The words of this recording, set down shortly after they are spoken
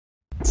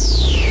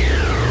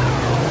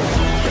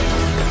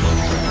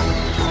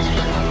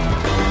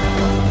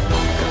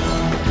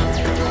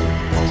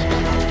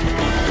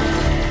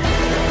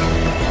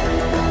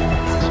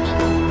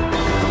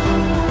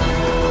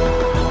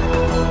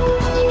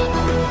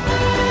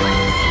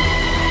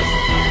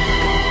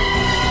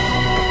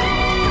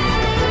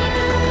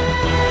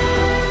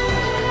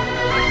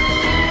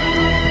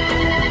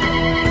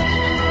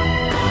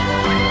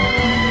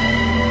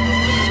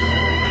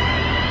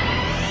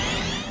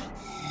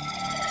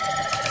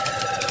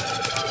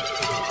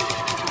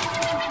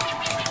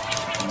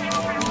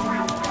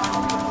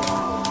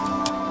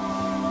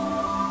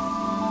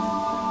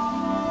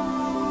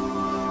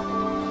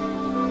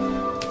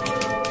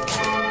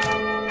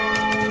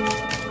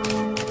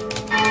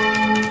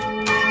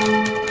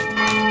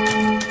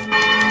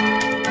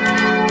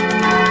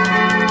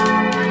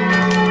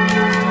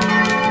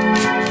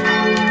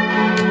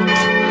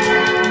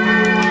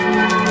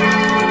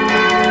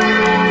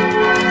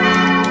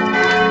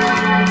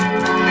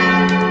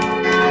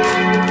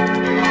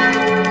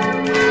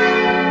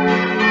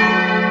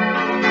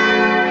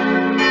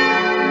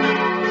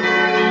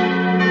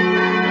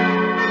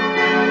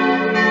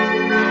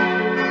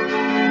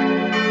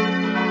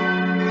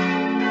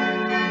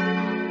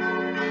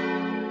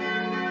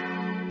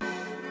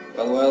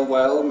Well, well,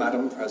 well,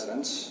 Madam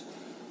President.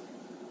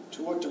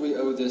 To what do we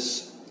owe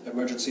this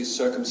emergency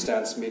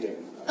circumstance meeting?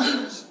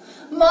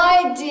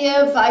 My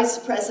dear Vice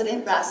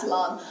President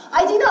Rassilon,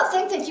 I do not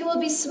think that you will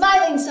be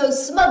smiling so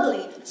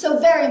smugly so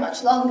very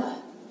much longer.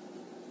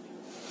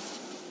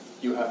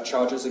 You have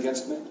charges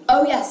against me?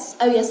 Oh yes,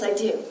 I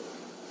do.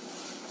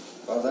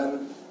 Well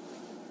then,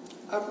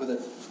 out with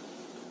it.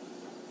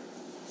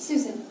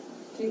 Susan,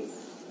 please.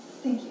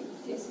 Thank you,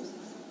 dear Susan.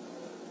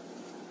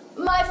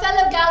 My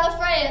fellow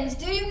Gallifreyans,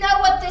 do you know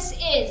what this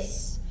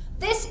is?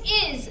 This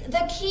is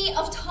the Key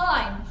of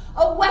Time,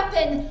 a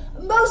weapon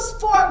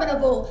most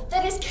formidable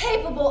that is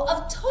capable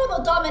of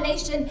total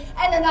domination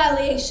and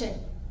annihilation.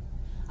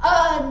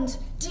 And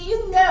do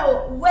you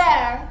know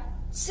where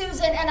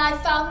Susan and I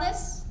found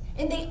this?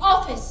 In the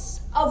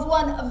office of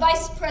one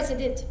Vice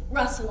President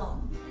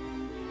Rassilon.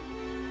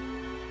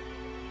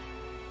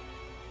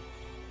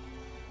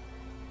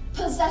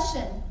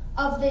 Possession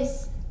of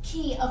this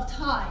Key of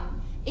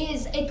Time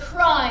is a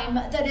crime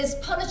that is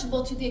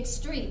punishable to the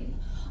extreme.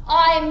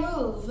 I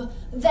move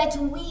that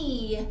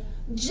we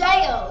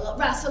jail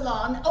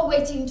Rassilon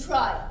awaiting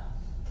trial.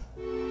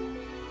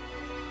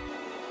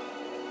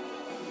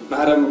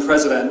 Madam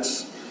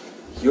President,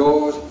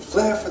 your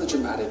flair for the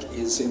dramatic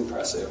is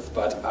impressive,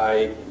 but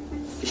I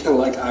feel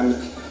like I'm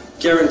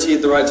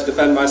guaranteed the right to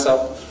defend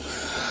myself.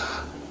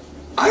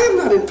 I am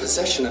not in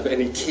possession of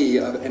any key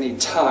of any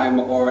time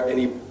or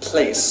any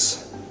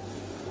place.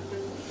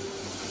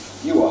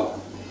 You are.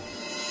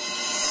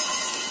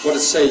 What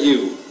say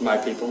you, my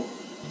people?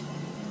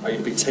 Are you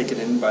to be taken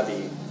in by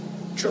the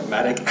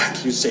dramatic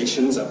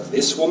accusations of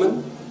this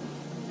woman?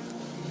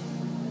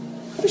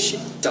 What has she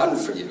done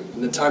for you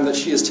in the time that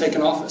she has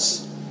taken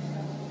office?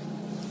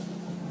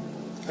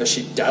 Has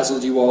she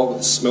dazzled you all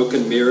with smoke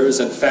and mirrors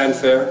and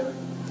fanfare,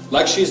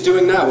 like she's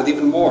doing now with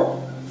even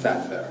more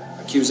fanfare,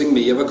 accusing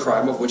me of a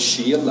crime of which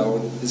she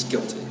alone is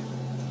guilty?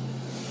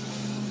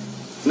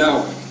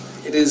 No,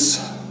 it is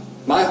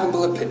my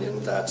humble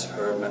opinion that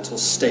her mental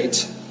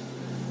state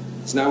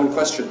is now in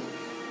question,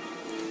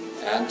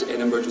 and an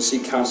emergency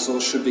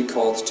council should be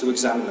called to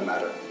examine the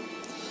matter.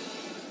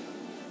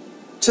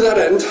 To that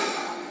end,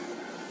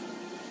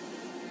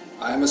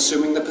 I am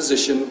assuming the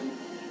position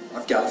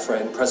of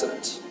Gallifreyan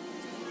President.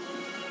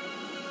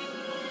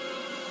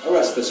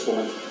 Arrest this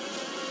woman.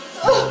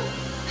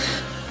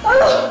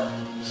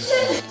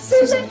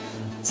 Susan!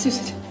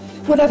 Susan,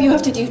 whatever you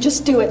have to do,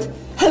 just do it.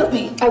 Help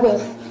me. I will.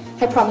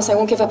 I promise I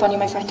won't give up on you,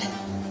 my friend.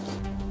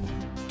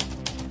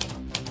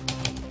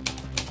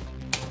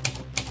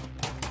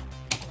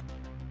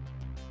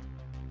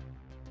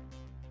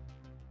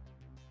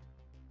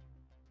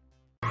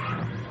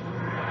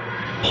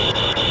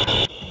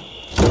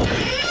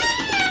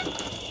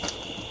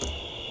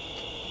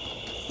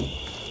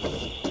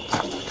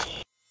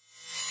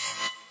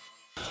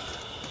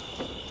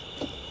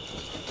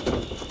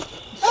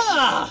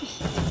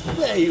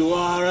 There you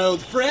are,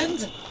 old friend.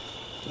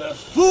 The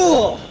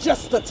fool!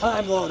 Just the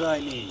Time Lord I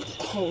need.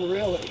 Oh,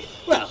 really?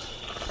 Well,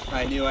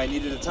 I knew I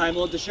needed a Time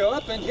Lord to show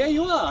up, and here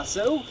you are,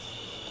 so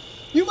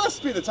you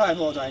must be the Time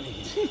Lord I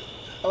need.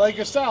 I like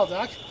your style,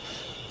 Doc.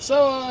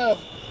 So,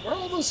 where are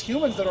all those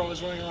humans that are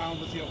always running around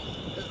with you?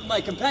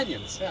 My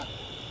companions? Yeah.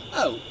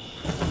 Oh,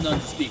 none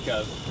to speak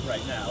of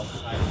right now.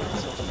 I'm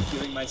sort of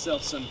giving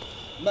myself some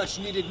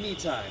much-needed me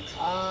time.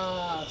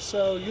 Ah,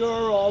 so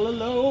you're all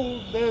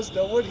alone. There's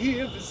no one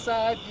here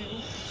beside you.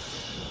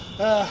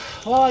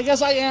 Well, I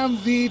guess I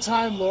am the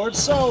Time Lord,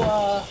 so,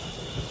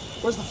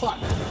 where's the fun?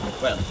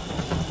 Well,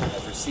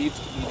 I've received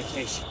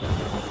communication,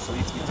 which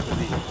leads me to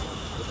believe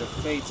that the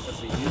fate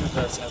of the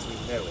universe as we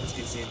know it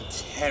is in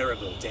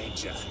terrible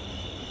danger.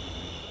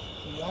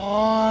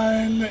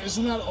 Yawn.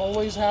 Isn't that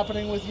always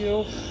happening with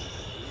you?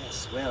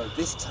 Yes, well,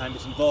 this time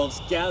it involves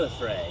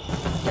Gallifrey.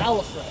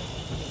 Gallifrey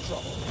in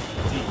trouble.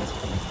 Indeed.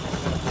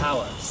 A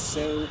power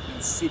so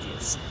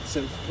insidious,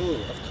 so full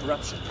of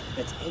corruption,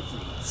 that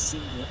every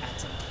single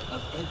atom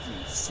of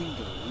every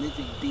single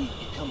living being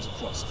it comes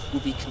across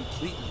will be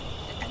completely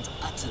and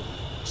utterly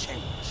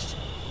changed.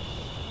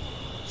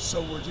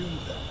 So we're doomed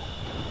then?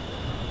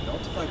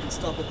 Not if I can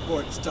stop it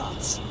before it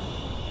starts.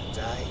 And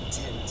I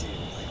intend to.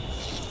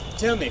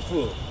 Tell me,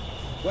 fool,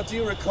 what do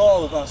you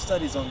recall of our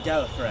studies on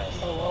Gallifrey?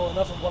 Oh, well,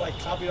 enough of what I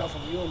copied off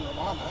of you and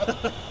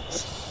Romana.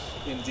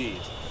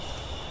 Indeed.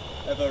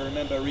 Ever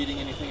remember reading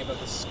anything about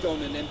the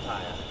Skonan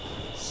Empire?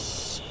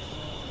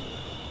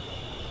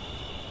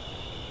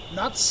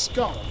 Not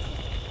scum.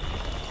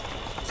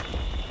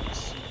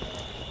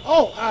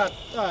 Oh,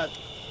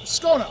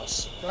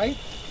 Skonos, right?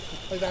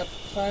 Like that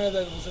planet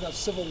that was in a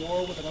civil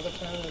war with another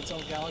planet in its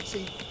own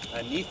galaxy?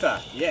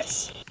 Anitha,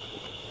 yes.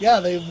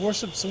 Yeah, they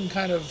worshipped some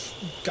kind of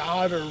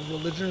god or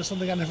religion or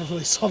something. I never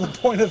really saw the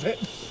point of it.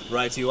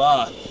 Right you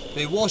are.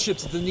 They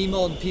worshipped the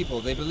Nemon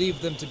people. They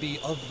believed them to be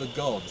of the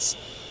gods.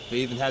 They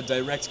even had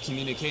direct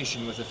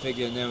communication with a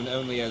figure known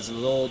only as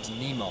Lord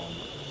Nemon.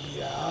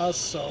 Yeah,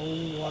 so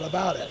what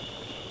about it?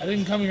 I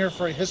didn't come here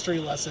for a history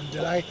lesson,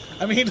 did I?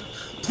 I mean,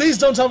 please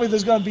don't tell me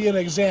there's going to be an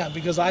exam,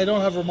 because I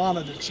don't have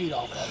Romana to cheat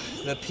off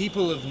of. The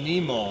people of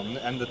Nemon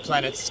and the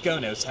planet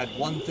Skonos had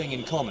one thing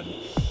in common.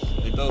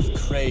 They both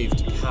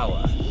craved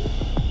power.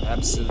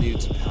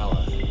 Absolute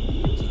power.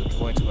 To the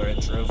point where it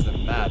drove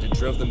them mad. It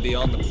drove them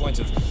beyond the point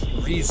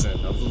of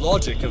reason, of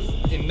logic,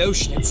 of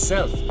emotion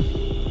itself.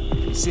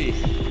 You see,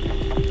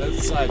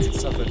 both sides had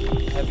suffered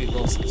heavy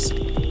losses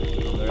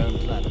on their own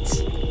planets.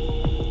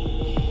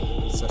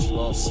 Such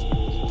loss,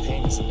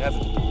 pain is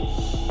inevitable.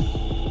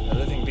 A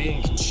living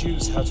being can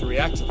choose how to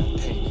react to that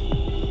pain.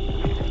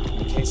 In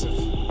the case of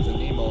the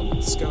Nemon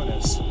and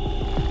Skonos,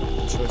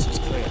 the choice was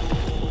clear.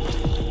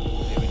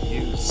 They would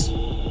use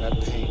that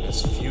pain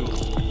as fuel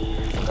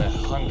for their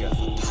hunger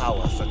for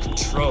power, for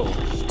control,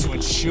 to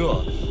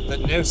ensure that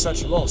no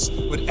such loss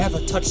would ever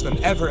touch them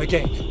ever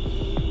again.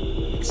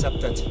 Except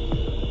that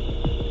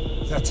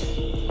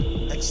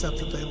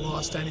they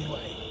lost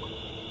anyway.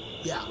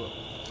 Yeah.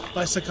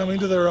 By succumbing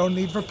to their own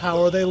need for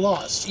power, they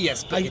lost.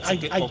 Yes, but it's a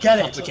bit more get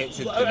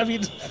complicated. I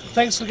mean,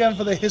 thanks again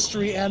for the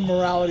history and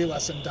morality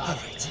lesson, Doc. All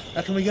right.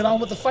 Now, can we get on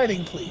with the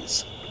fighting,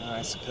 please?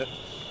 I suppose.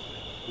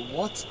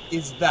 What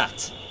is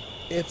that?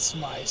 It's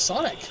my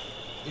Sonic.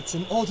 It's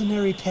an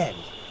ordinary pen.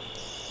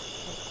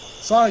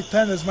 Sonic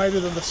pen is mightier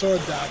than the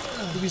sword, Doc.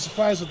 You'd be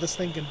surprised what this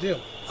thing can do.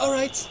 All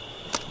right.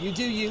 You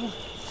do you.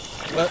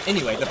 Well,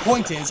 anyway, the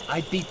point is,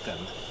 I beat them.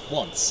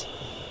 Once.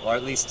 Or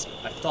at least,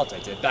 I thought I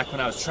did, back when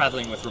I was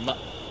traveling with Romana.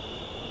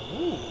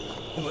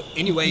 Well,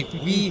 anyway,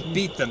 we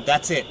beat them,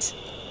 that's it.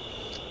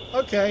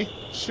 Okay,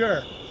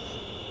 sure.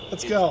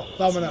 Let's go.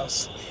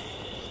 Vamonos.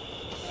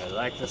 I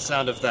like the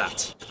sound of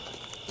that.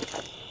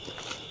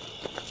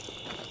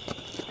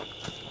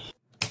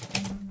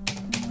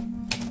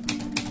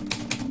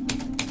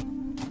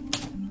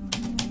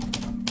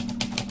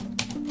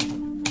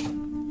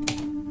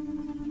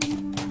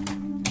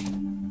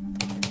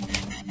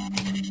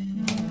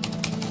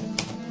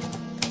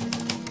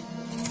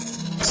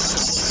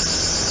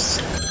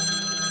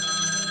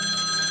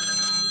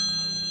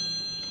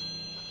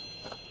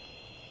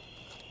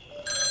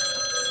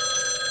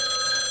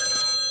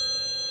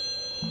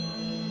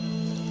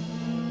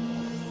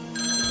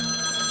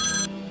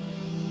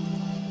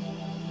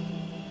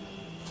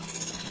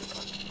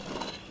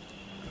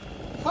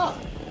 Huh.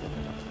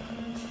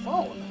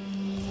 Phone.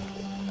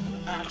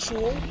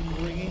 Actual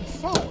ringing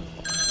phone.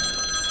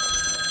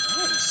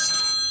 Nice.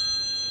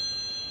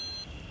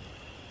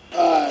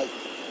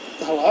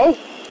 Hello?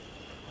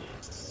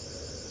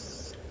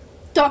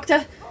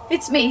 Doctor,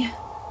 it's me.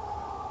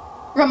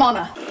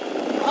 Romana.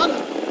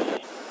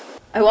 Romana?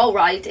 Oh, all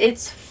right,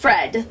 it's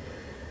Fred.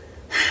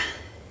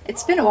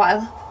 It's been a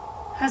while,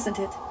 hasn't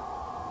it?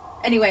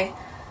 Anyway,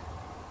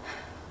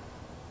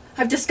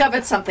 I've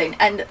discovered something,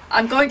 and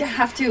I'm going to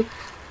have to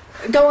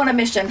go on a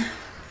mission.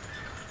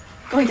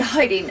 Going to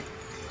hiding.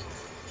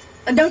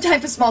 No time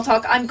for small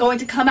talk. I'm going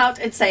to come out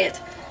and say it.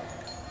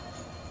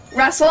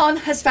 Rassilon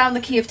has found the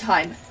key of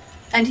time,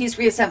 and he's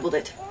reassembled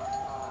it.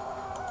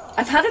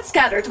 I've had it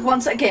scattered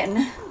once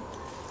again.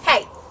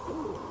 Hey,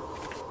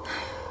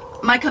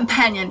 My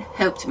companion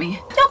helped me.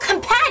 your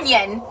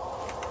companion?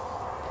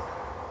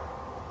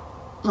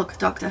 Look,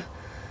 Doctor,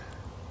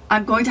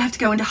 I'm going to have to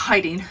go into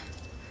hiding.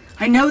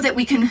 I know that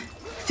we can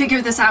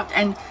figure this out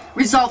and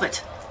resolve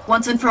it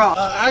once and for all.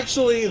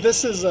 Actually,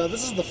 this is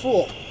the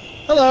Fool.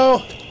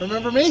 Hello,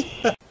 remember me?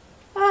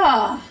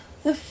 Ah,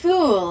 the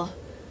Fool.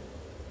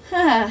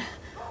 Huh.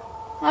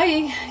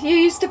 You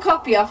used to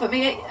copy off of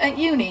me at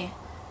uni.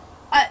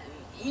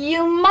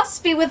 You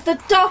must be with the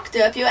doctor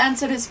if you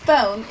answered his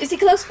phone. Is he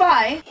close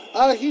by?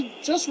 He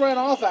just ran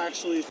off,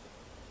 actually.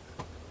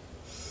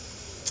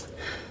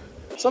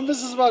 Some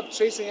business is about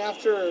chasing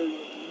after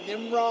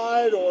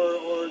Nimrod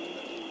or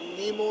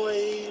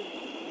Nimoy...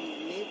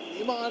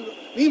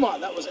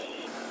 Nemon, that was it.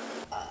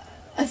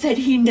 Then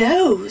he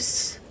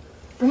knows.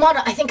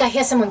 Romana, I think I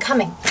hear someone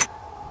coming.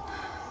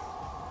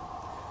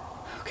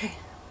 Okay.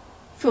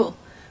 Fool,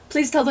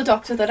 please tell the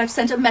doctor that I've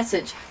sent a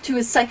message to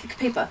his psychic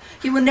paper.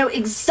 He will know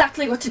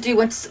exactly what to do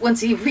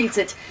once he reads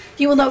it.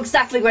 He will know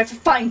exactly where to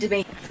find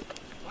me.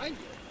 Find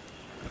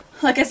you?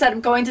 Like I said,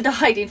 I'm going into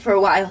hiding for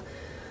a while.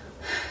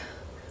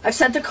 I've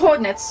sent the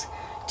coordinates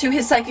to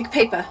his psychic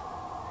paper.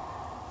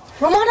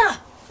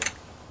 Romana!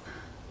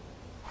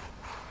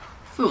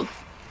 Fool.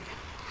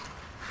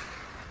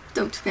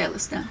 Don't fail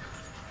us now.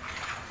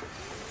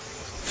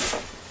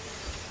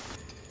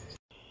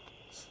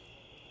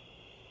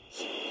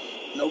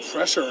 No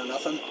pressure or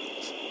nothing.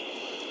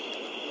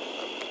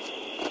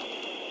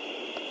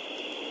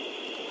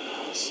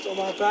 Still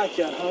not back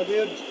yet, huh,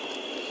 dude?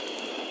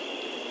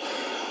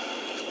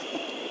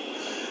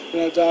 You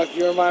know, Doc,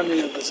 you remind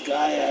me of this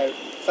guy I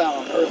found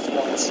on Earth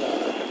once.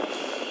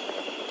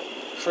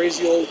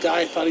 Crazy old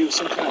guy, thought he was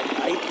some kind of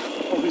knight,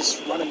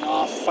 always running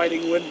off,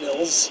 fighting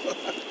windmills.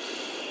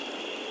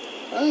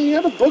 He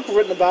had a book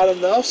written about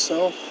him, though,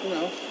 so, you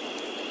know.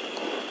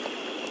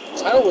 The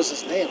title was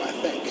his name, I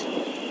think.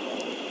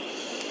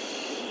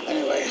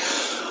 Anyway.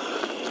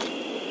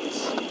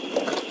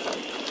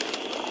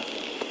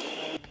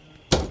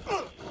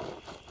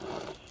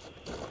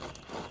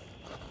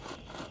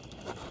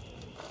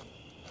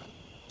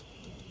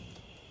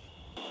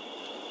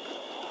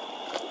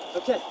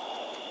 Okay.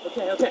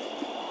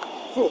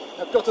 Fool,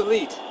 I've got a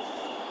lead.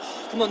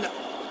 Come on now.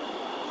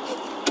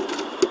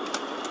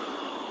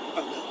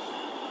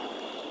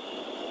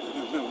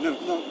 Oh no,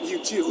 not you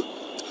too.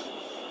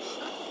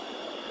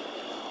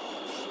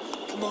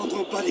 Come on,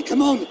 oh buddy,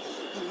 come on.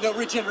 No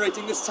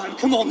regenerating this time,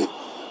 come on.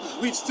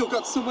 We've still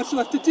got so much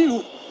left to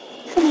do.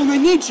 Come on, I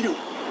need you.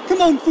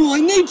 Come on, fool,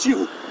 I need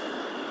you.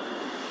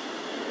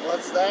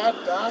 What's that,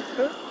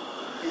 Doctor?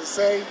 You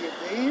say you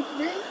need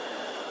me?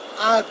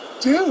 I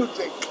do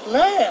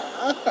declare.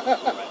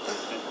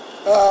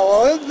 Oh,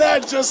 well, isn't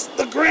that just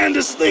the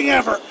grandest thing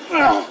ever?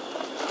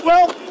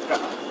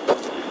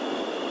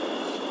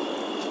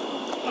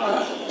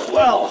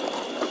 Well,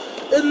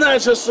 isn't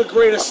that just the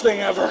greatest thing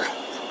ever?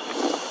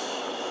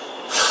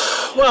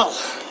 Well,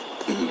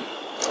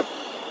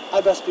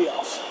 I best be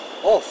off.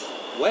 Off?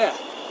 Where?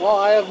 Well,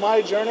 I have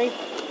my journey.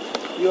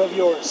 You have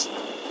yours.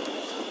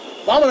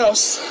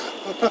 Vamonos.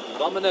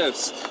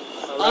 Vamonos.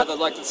 I rather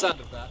like the sound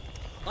of that.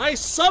 I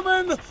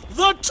summon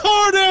the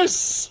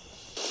TARDIS!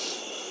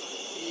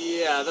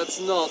 Yeah, that's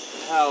not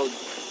how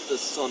the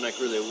Sonic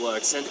really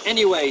works. And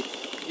anyway,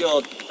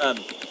 your,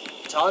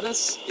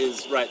 TARDIS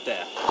is right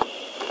there.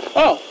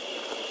 Oh.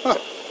 Huh.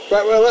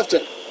 Right where I left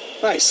it.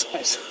 Nice.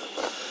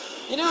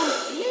 You know,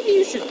 maybe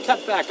you should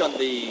cut back on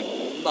the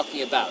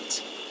mucking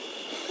about.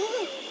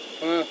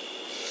 Well,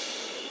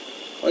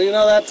 you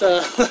know, that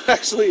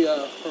actually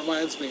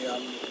reminds me,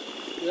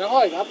 you know how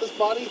I got this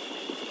body?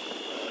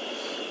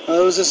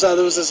 There was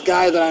this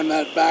guy that I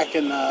met back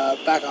on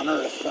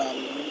Earth.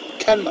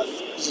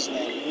 Kenmuth is his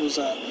name. He was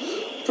a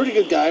pretty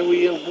good guy.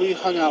 We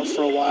hung out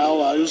for a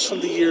while. He was from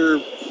the year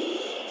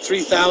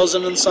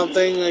 3000 and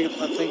something. I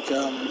think.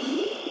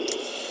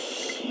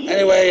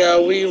 Anyway,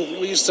 we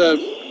used to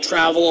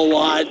travel a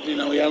lot. You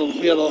know, we had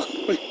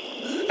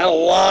a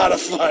lot of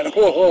fun.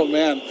 Oh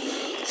man.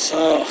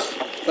 So,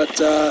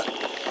 but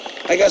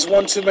I guess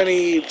one too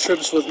many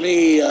trips with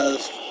me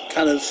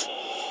kind of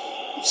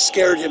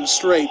scared him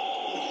straight.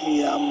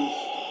 He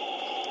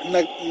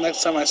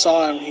next time I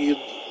saw him, he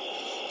had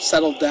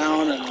settled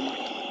down, and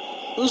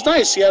it was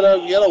nice. He had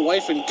a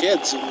wife and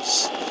kids. It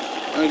was,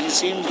 I mean, he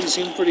seemed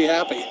pretty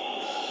happy.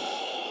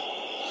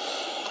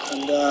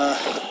 And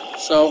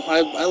so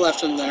I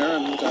left him there,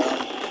 and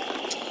a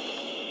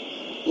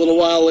little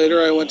while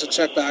later I went to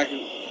check back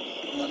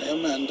on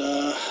him, and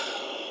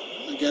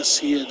I guess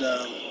he had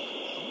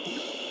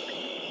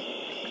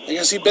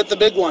bit the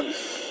big one.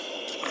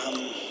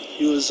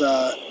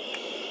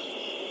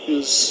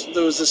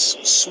 There was this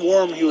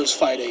swarm he was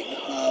fighting.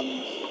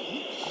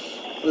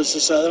 There was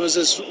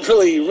this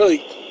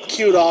really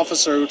cute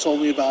officer who told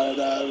me about it.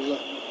 It was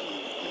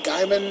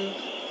Gaiman,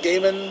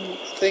 I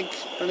think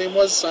her name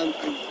was. I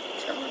can't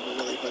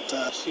remember really, but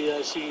she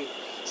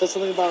said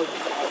something about a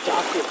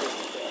doctor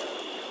being there.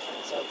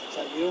 Is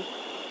that you?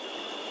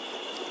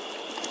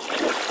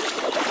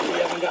 We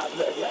haven't gotten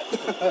there yet.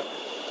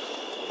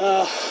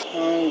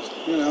 Well,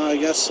 you know, I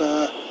guess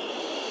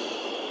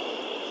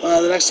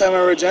the next time I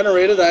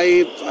regenerated,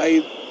 I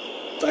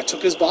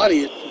took his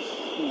body.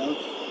 You know,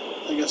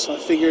 I guess I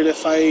figured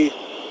if I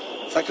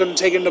couldn't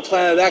take him to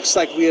Planet X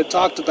like we had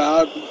talked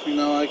about, you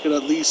know, I could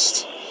at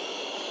least.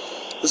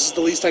 This is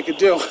the least I could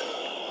do.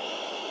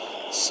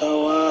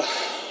 So,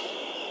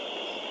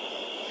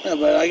 yeah,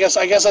 but I guess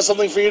that's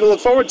something for you to look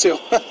forward to.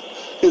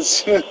 You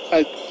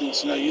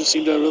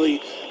seem to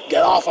really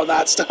get off on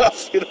that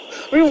stuff. You know,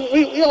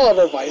 we all have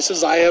our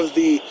vices. I have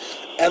the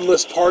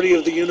endless party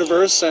of the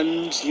universe,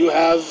 and you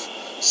have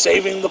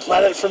saving the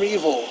planet from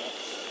evil.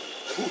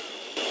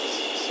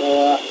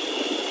 So, I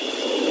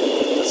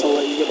guess I'll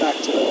let you get back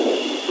to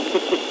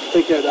it.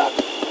 Take care, Doc.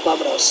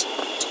 Vamonos.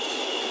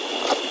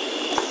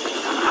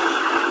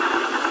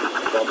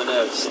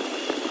 Vamonos.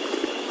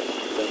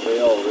 Don't we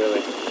all,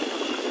 really?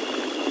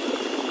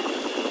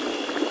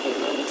 Wait a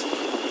moment.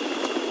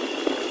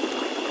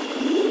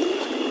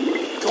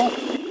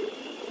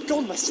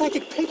 Gone! My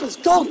psychic paper's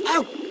gone!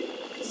 Ow!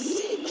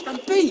 It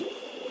can't be!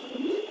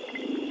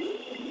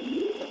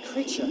 The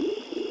creature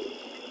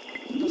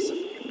must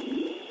have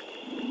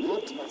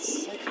grabbed my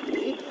psychic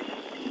paper.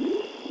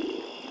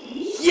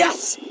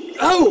 Yes!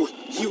 Oh!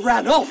 He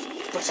ran off!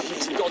 But he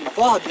hasn't gone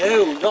far.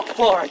 No, not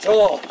far at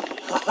all.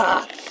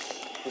 Haha!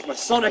 With my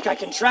Sonic I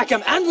can track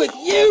him, and with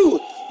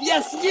you!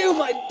 Yes, you,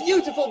 my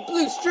beautiful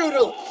blue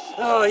strudel!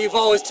 Oh, you've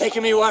always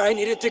taken me where I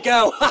needed to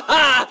go.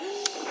 Haha!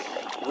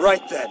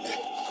 Right then.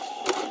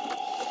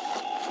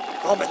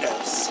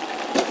 Vamonos.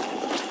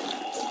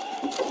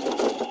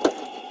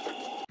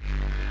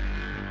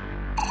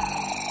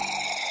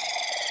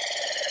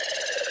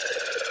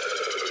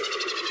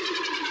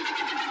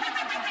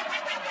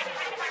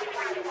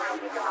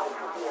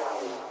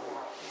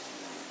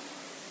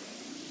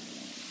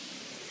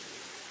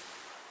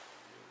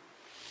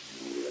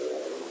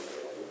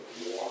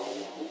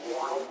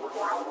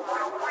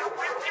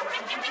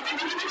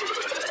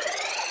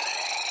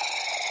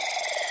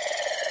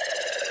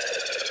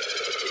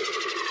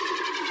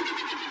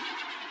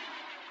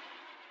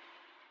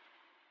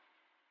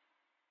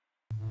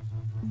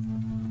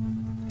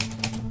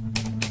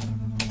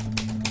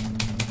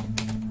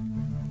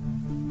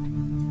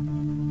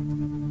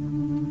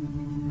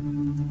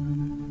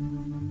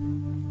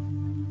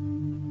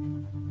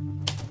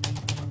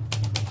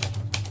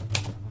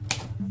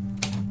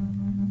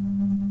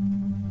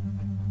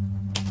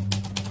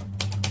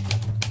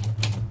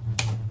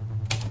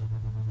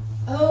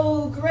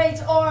 Oh,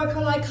 great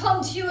oracle, I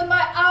come to you in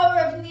my hour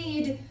of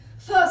need.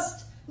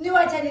 First, new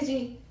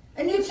identity,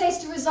 a new place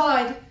to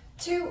reside,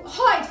 to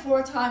hide for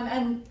a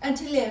time and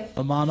to live.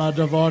 Romana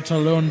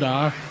Devorta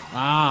Lunda.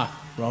 Ah,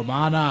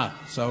 Romana,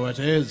 so it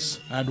is.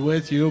 And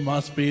with you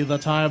must be the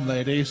Time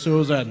Lady,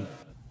 Susan.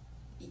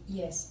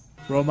 Yes.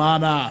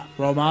 Romana,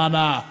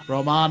 Romana,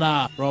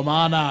 Romana,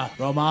 Romana,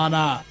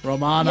 Romana,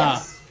 Romana.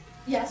 Yes.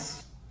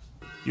 Yes.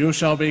 You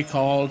shall be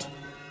called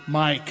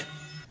Mike.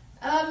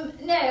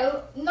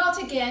 No,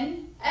 not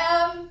again.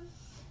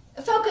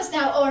 Focus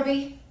now,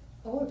 Orby.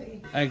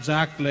 Orby?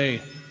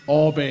 Exactly.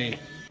 Orby.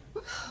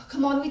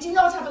 Come on, we do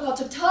not have a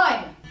lot of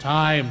time.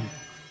 Time.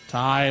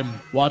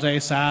 What a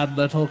sad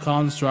little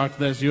construct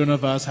this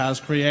universe has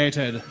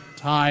created.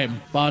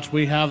 Time. But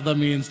we have the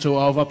means to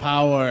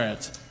overpower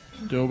it.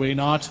 Do we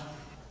not?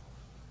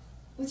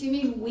 What do you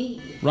mean,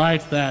 we?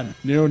 Right then.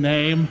 New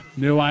name,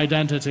 new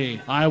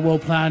identity. I will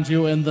plant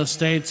you in the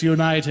States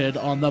United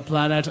on the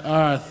planet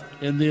Earth,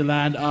 in the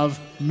land of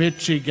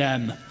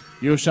Michigan.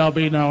 You shall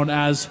be known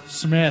as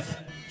Smith,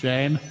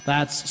 Jane.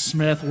 That's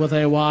Smith with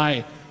a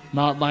Y,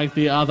 not like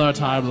the other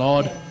Time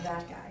Lord. Yeah,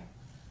 that guy.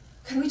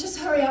 Can we just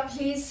hurry up,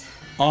 please?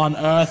 On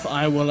Earth,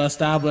 I will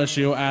establish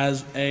you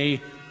as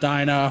a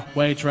diner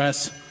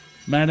waitress.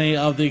 Many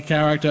of the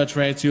character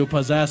traits you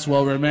possess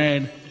will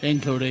remain,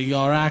 including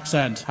your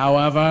accent.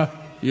 However,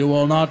 you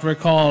will not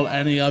recall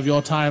any of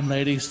your Time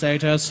Lady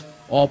status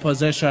or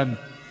position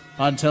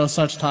until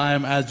such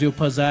time as you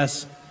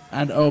possess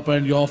and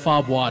open your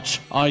fob watch.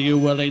 Are you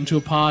willing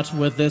to part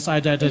with this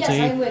identity?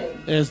 Yes, I'm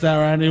willing. Is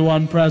there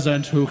anyone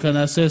present who can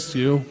assist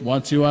you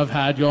once you have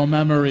had your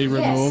memory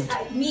removed?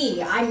 Yes,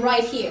 me. I'm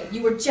right here.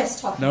 You were just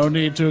talking No to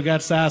me. need to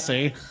get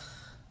sassy.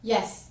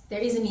 Yes,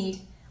 there is a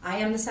need. I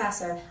am the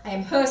sasser. I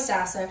am her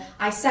sasser.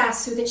 I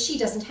sass so that she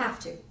doesn't have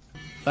to.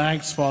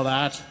 Thanks for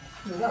that.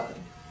 You're welcome.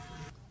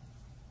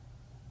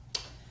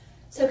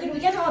 So can we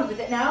get on with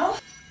it now?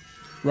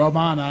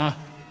 Romana,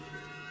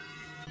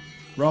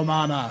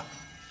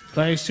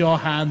 place your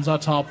hands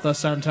atop the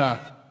center.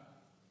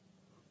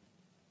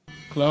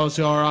 Close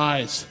your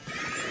eyes.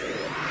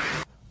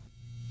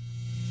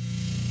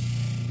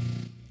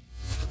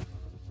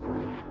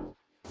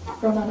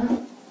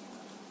 Romana?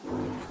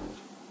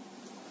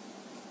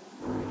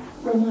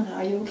 Romana,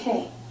 are you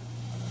okay?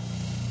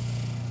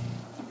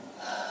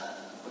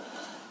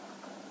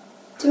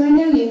 Do I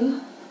know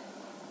you?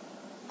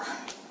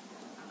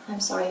 I'm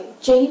sorry.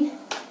 Jane?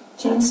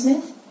 Jane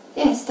Smith?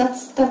 Yes,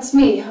 that's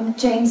me. I'm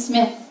Jane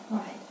Smith. All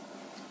right.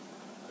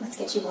 Let's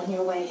get you on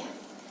your way.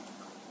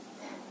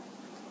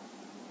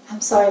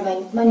 I'm sorry,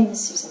 my name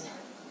is Susan.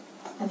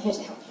 I'm here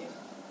to help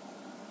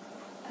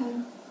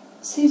you.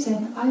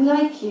 Susan, I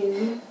like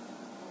you.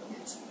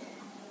 Yes.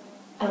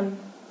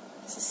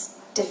 This is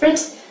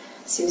different.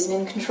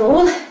 Susan in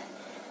control.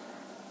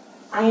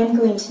 I am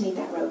going to need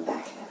that robe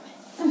back,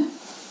 though.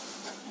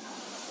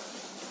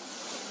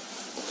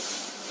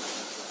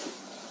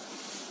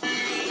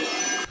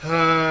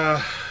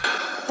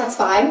 That's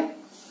fine.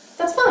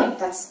 That's fine.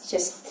 That's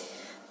just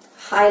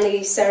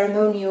highly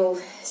ceremonial,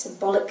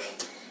 symbolic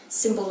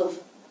symbol of...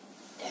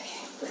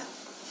 Okay, well...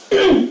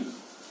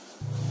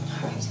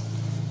 Alright.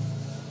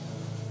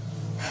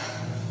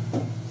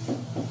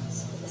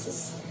 So this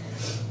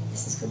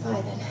is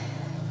goodbye then.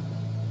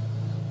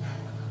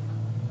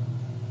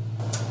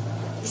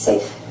 Be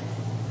safe.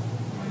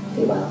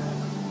 Be well.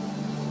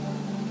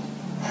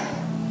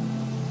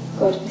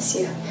 God miss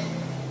you.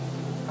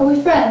 Are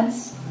we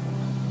friends?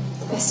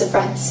 The best of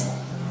friends.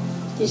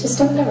 You just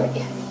don't know it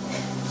yet.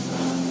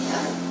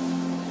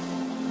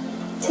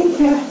 Take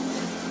care,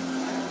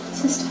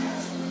 sister.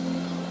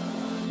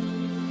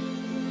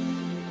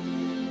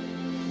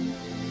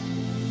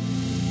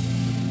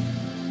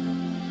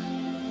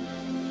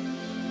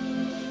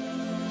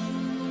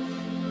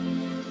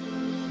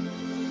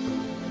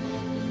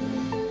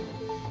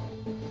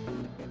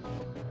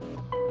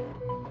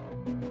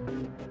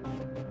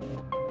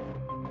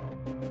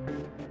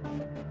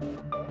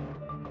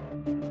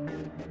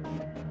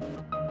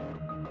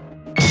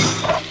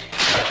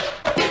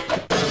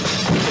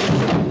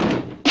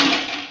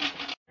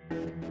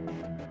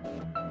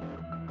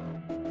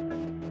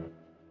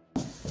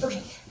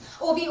 Okay.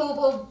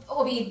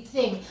 Orby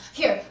thing.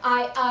 Here,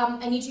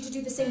 I need you to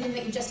do the same thing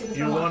that you just did with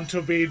You Roan. want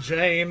to be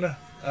Jane?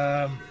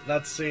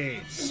 Let's see.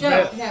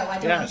 Smith. No, I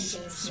don't yes, want to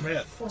be Jane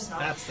Smith. Of course not.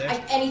 That's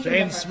it. Anything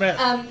Jane with her.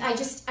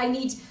 Smith. I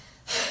need...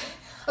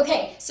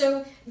 Okay,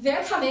 so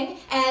they're coming,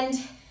 and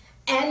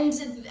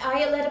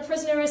I let a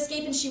prisoner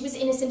escape and she was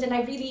innocent, and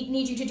I really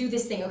need you to do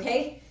this thing,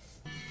 okay?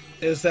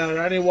 Is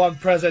there anyone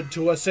present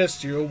to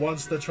assist you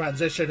once the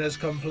transition is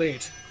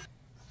complete?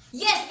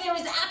 Yes, there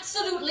is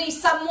absolutely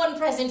someone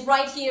present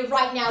right here,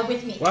 right now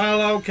with me.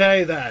 Well,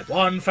 okay then.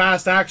 One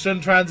fast action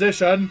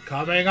transition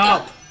coming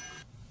up.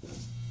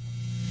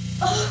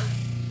 Oh.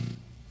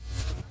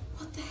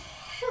 What the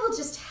hell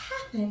just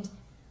happened?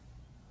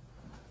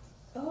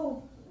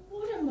 Oh,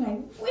 what am I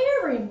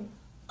wearing?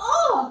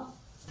 Oh!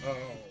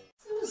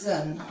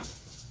 Susan.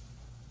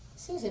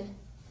 Susan,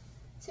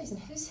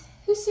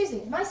 who's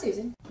Susan? Am I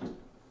Susan?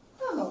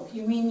 Oh,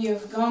 you mean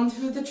you've gone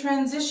through the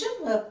transition?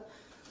 Well,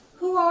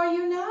 who are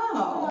you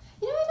now?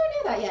 You know, I don't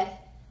know that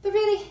yet. But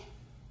really,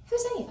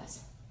 who's any of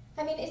us?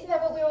 I mean, isn't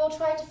that what we're all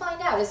trying to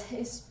find out,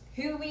 is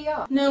who we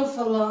are? No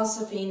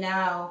philosophy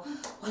now.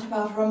 What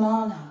about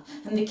Romana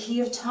and the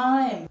key of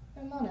time?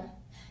 Romana?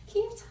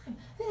 Key of time?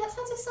 Oh, that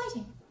sounds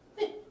exciting.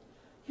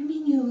 You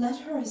mean you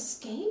let her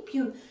escape?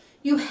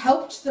 You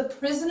helped the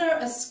prisoner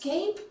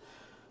escape?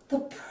 The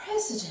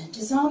president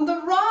is on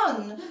the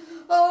run.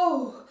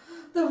 Oh,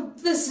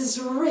 this is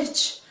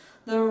rich.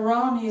 The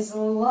Rani's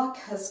luck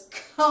has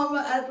come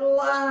at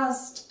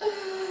last.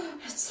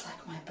 It's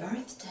like my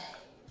birthday.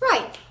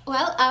 Right.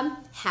 Well,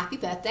 happy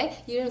birthday.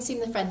 You don't seem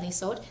the friendly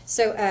sort.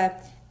 So,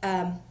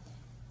 I'm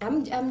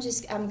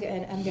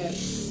going.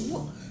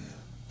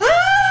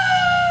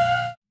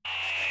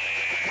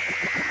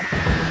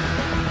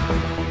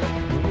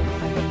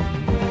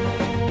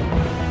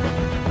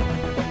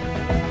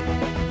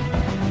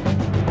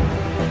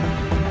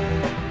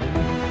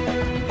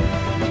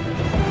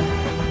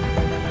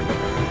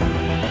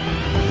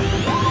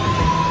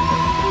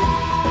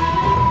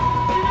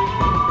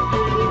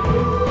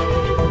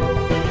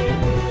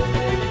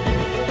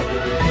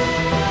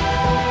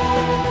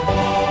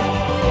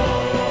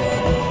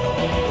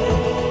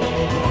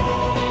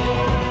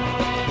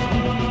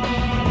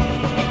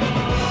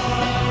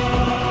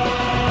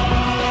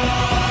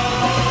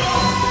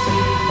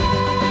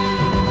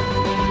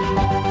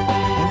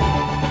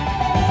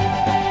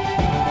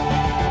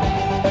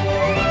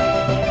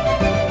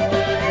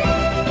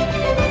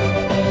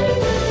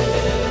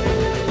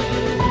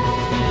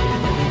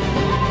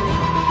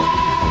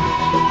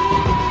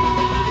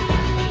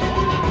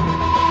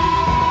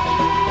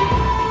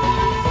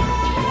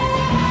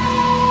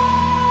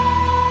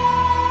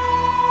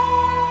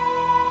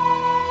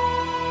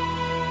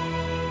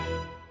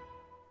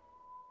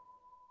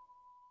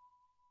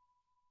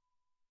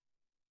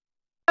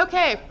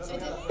 Okay.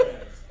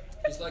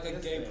 He's like a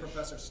gay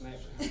Professor Snape.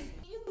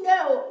 You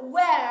know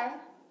where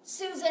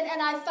Susan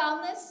and I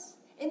found this?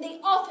 In the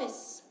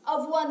office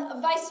of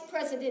one Vice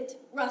President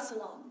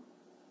Rassilon.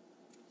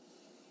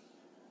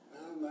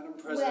 Madam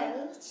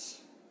President.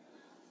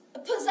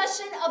 Well,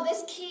 possession of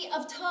this key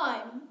of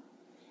time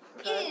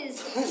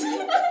is...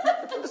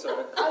 I'm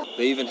sorry.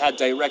 They even had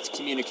direct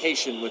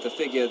communication with a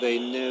figure they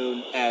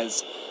known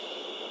as...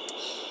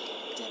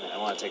 Damn it, I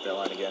want to take that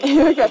line again.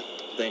 Okay.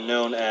 They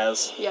known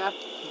as... Yeah.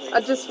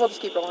 We'll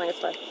just keep rolling, it's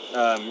fine.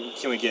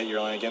 Can we get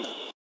your line again?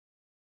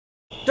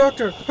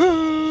 Doctor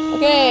Who!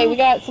 Okay, we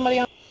got somebody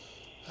on.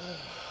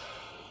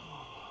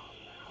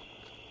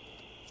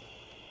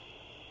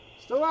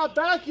 Still not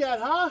back yet,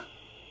 huh?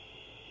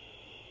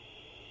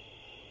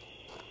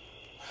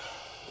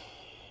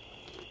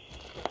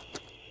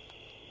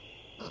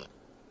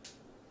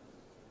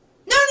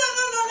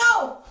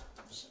 No!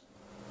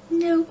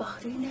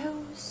 Nobody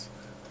knows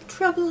the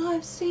trouble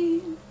I've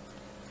seen.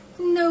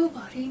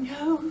 Nobody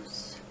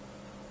knows.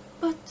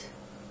 But...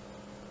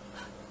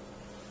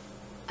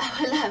 Oh,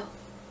 hello.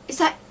 Is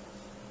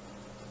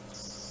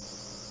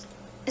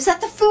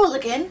that the fool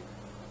again?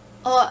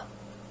 Or...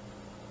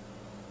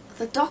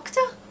 the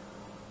doctor?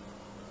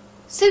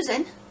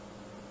 Susan?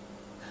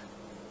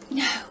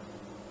 No.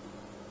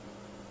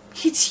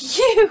 It's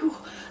you!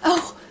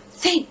 Oh,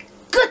 thank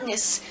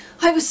goodness!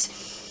 I was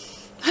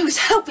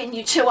hoping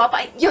you'd show up.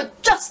 You're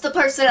just the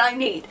person I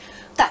need.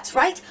 That's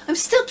right. I'm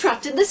still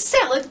trapped in this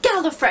cell at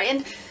Gallifrey,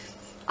 and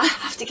I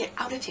have to get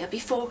out of here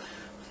before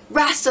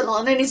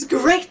Rassilon and his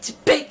great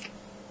big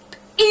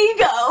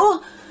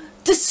ego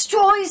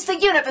destroys the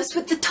universe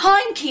with the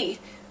time key.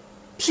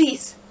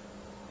 Please.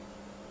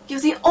 You're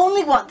the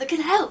only one that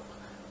can help.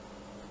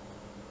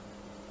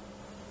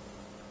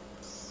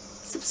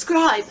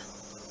 Subscribe.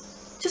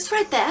 Just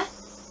right there.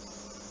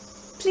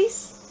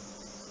 Please.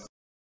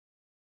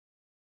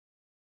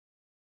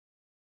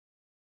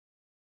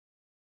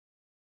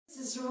 This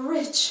is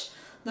rich.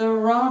 The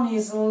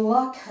Rani's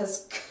luck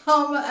has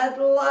come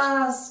at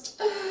last.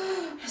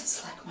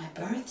 It's like